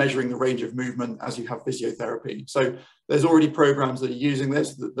 or measuring the range of movement as you have physiotherapy. So there's already programs that are using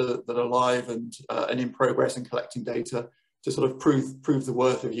this that are live and in progress and collecting data to sort of prove the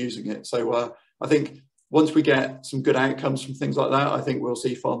worth of using it. So I think once we get some good outcomes from things like that, I think we'll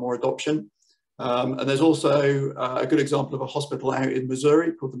see far more adoption. And there's also a good example of a hospital out in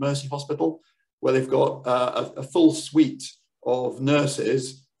Missouri called the Mercy Hospital, where they've got a full suite of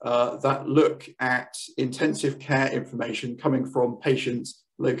nurses that look at intensive care information coming from patients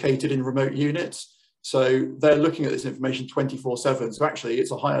located in remote units. So they're looking at this information 24/7. So actually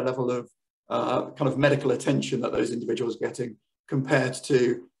it's a higher level of kind of medical attention that those individuals are getting compared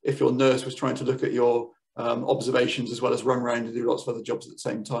to if your nurse was trying to look at your observations as well as run around and do lots of other jobs at the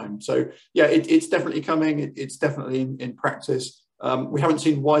same time. So yeah, it's definitely coming. It's definitely in practice. We haven't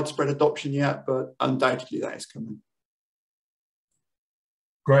seen widespread adoption yet, but undoubtedly that is coming.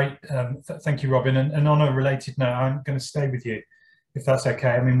 Great, thank you, Robin. And on a related note, I'm going to stay with you, if that's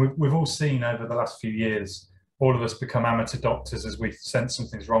okay. I mean, we've all seen over the last few years, all of us become amateur doctors as we sense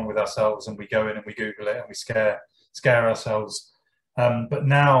something's wrong with ourselves, and we go in and we Google it and we scare ourselves. But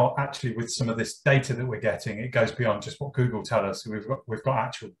now, actually, with some of this data that we're getting, it goes beyond just what Google tell us. We've got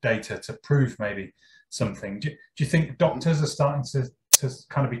actual data to prove maybe something. Do you think doctors are starting to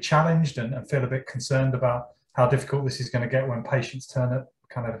kind of be challenged and feel a bit concerned about how difficult this is going to get when patients turn up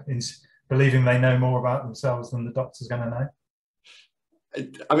kind of believing they know more about themselves than the doctor's going to know?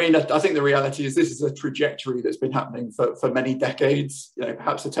 I mean, I think the reality is this is a trajectory that's been happening for many decades. You know,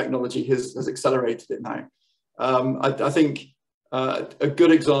 perhaps the technology has accelerated it now. I think a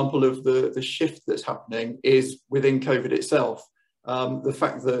good example of the shift that's happening is within COVID itself. The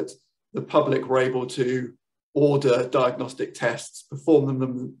fact that the public were able to order diagnostic tests, perform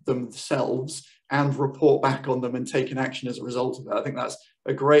them themselves, and report back on them and take an action as a result of that. I think that's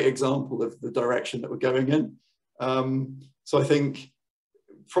a great example of the direction that we're going in. So I think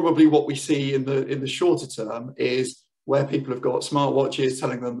probably what we see in the shorter term is where people have got smartwatches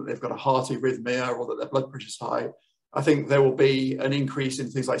telling them that they've got a heart arrhythmia or that their blood pressure is high. I think there will be an increase in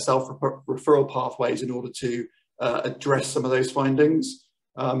things like self-referral pathways in order to address some of those findings.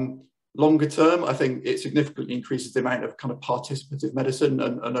 Longer term, I think it significantly increases the amount of kind of participative medicine,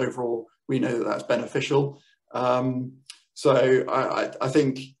 and overall we know that that's beneficial. So I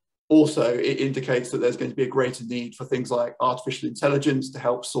think also it indicates that there's going to be a greater need for things like artificial intelligence to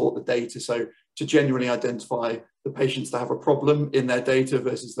help sort the data, so to genuinely identify the patients that have a problem in their data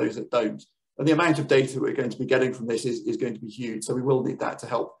versus those that don't. And the amount of data that we're going to be getting from this is going to be huge, so we will need that to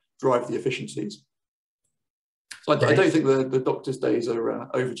help drive the efficiencies. So I don't think the doctor's days are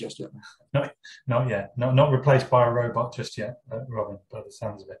over just yet. No, not yet. Not replaced by a robot just yet, Robin, by the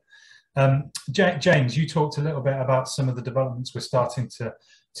sounds of it. James, you talked a little bit about some of the developments we're starting to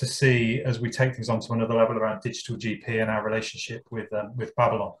see as we take things on to another level around digital GP and our relationship with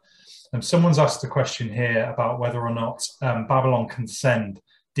Babylon. Someone's asked a question here about whether or not Babylon can send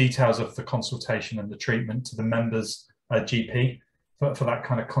details of the consultation and the treatment to the members' GP for that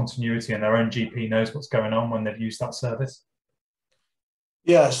kind of continuity, and their own GP knows what's going on when they've used that service.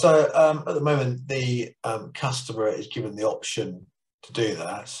 Yeah, so at the moment the customer is given the option to do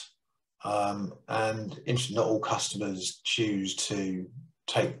that, and interestingly, not all customers choose to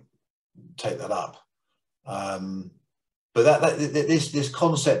take that up. But this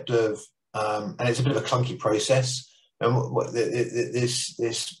concept of and it's a bit of a clunky process, and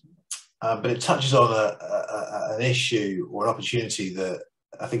but it touches on an issue or an opportunity that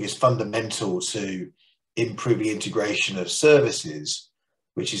I think is fundamental to improving integration of services,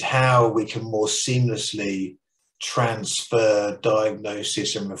 which is how we can more seamlessly transfer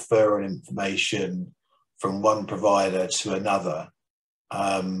diagnosis and referral information from one provider to another,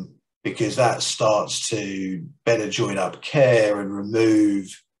 because that starts to better join up care and remove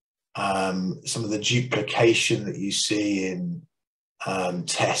some of the duplication that you see in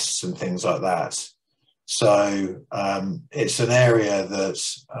tests and things like that. So it's an area that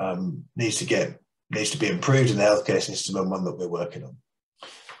needs to be improved in the healthcare system, and one that we're working on.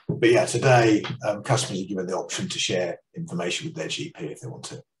 But yeah, today customers are given the option to share information with their GP if they want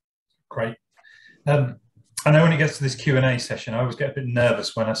to. Great. I know when it gets to this Q&A session, I always get a bit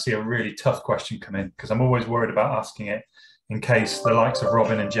nervous when I see a really tough question come in, because I'm always worried about asking it in case the likes of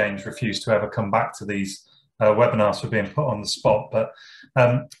Robin and James refuse to ever come back to these webinars for being put on the spot. But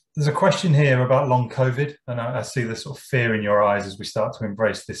there's a question here about long COVID, and I see the sort of fear in your eyes as we start to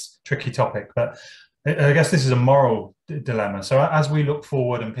embrace this tricky topic. But I guess this is a moral dilemma. So as we look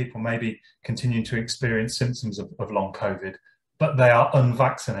forward and people maybe continue to experience symptoms of long COVID, but they are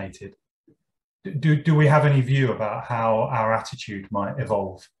unvaccinated, do we have any view about how our attitude might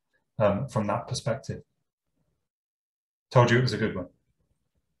evolve from that perspective? Told you it was a good one.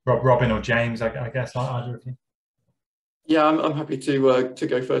 Robin or James, I guess, either of you. Yeah, I'm happy to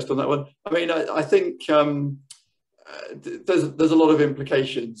go first on that one. I mean, I think there's a lot of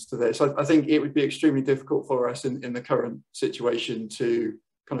implications to this. I think it would be extremely difficult for us in the current situation to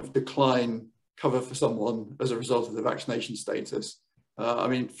kind of decline cover for someone as a result of the vaccination status. I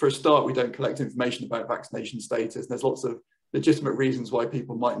mean, for a start, we don't collect information about vaccination status. There's lots of legitimate reasons why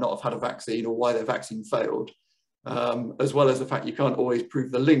people might not have had a vaccine or why their vaccine failed, as well as the fact you can't always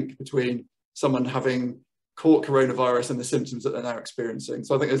prove the link between someone having caught coronavirus and the symptoms that they're now experiencing.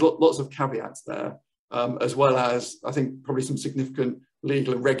 So I think there's lots of caveats there, as well as I think probably some significant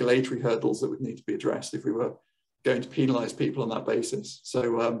legal and regulatory hurdles that would need to be addressed if we were going to penalise people on that basis.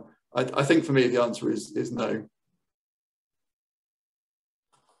 So I think for me the answer is no.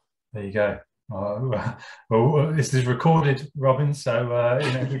 There you go. Well, this is recorded, Robin, so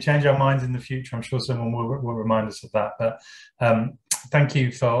if we change our minds in the future, I'm sure someone will remind us of that. But thank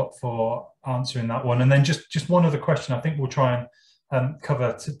you for answering that one. And then just one other question I think we'll try and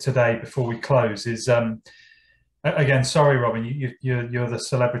cover today before we close is, again, sorry, Robin, you're the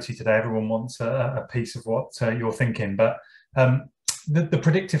celebrity today. Everyone wants a piece of what you're thinking. But the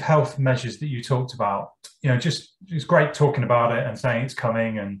predictive health measures that you talked about, just it's great talking about it and saying it's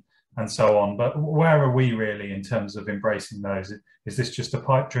coming and so on, but where are we really in terms of embracing those? Is this just a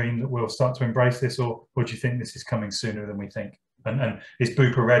pipe dream that we'll start to embrace this, or do you think this is coming sooner than we think? And is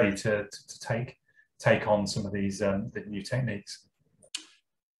Bupa ready to take on some of these the new techniques?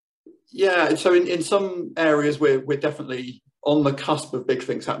 Yeah, so in some areas we're definitely on the cusp of big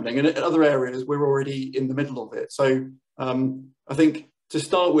things happening, and in other areas we're already in the middle of it. So I think to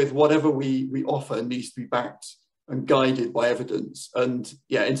start with, whatever we offer needs to be backed and guided by evidence. And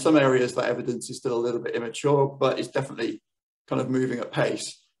yeah, in some areas that evidence is still a little bit immature, but it's definitely kind of moving at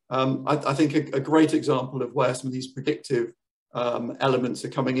pace. I think a great example of where some of these predictive elements are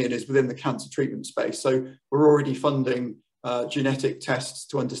coming in is within the cancer treatment space. So we're already funding genetic tests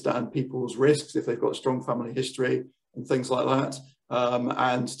to understand people's risks if they've got a strong family history and things like that.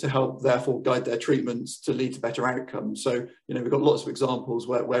 and to help therefore guide their treatments to lead to better outcomes. So, we've got lots of examples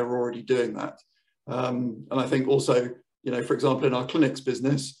where we're already doing that. And I think also, for example, in our clinics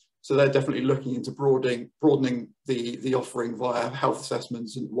business, so they're definitely looking into broadening the offering via health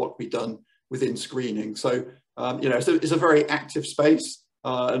assessments and what can be done within screening. So, it's a very active space,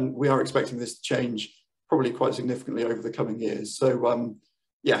 and we are expecting this to change probably quite significantly over the coming years. So,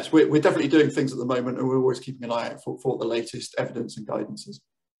 yes, we're definitely doing things at the moment, and we're always keeping an eye out for the latest evidence and guidances.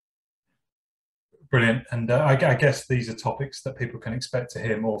 Brilliant. And I guess these are topics that people can expect to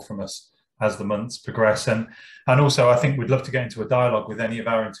hear more from us as the months progress. And also, I think we'd love to get into a dialogue with any of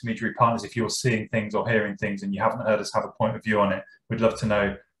our intermediary partners. If you're seeing things or hearing things and you haven't heard us have a point of view on it, we'd love to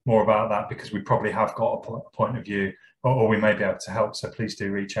know more about that, because we probably have got a point of view, or we may be able to help. So please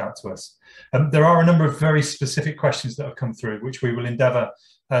do reach out to us. There are a number of very specific questions that have come through, which we will endeavour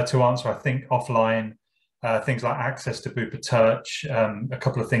to answer, I think, offline. Things like access to Bupa Touch, a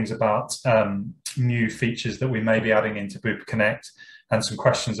couple of things about new features that we may be adding into Bupa Connect, and some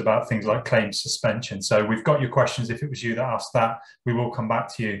questions about things like claims suspension. So we've got your questions. If it was you that asked that, we will come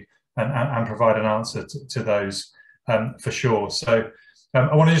back to you and provide an answer to those for sure. So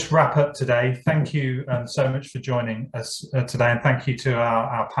I want to just wrap up today. Thank you so much for joining us today, and thank you to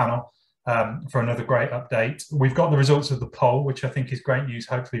our panel for another great update. We've got the results of the poll, which I think is great news,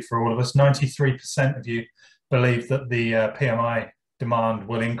 hopefully for all of us. 93% of you believe that the PMI demand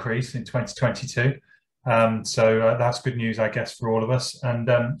will increase in 2022. So that's good news, I guess, for all of us. And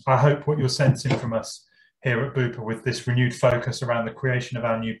I hope what you're sensing from us here at Bupa, with this renewed focus around the creation of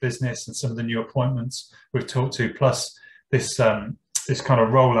our new business and some of the new appointments we've talked to, plus this kind of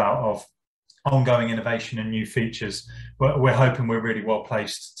rollout of ongoing innovation and new features, we're hoping we're really well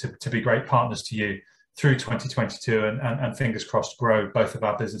placed to be great partners to you through 2022, and fingers crossed grow both of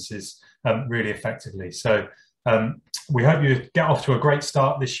our businesses really effectively. So we hope you get off to a great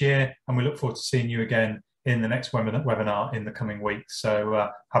start this year, and we look forward to seeing you again in the next webinar in the coming weeks. So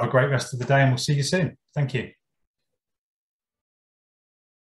have a great rest of the day, and we'll see you soon. Thank you.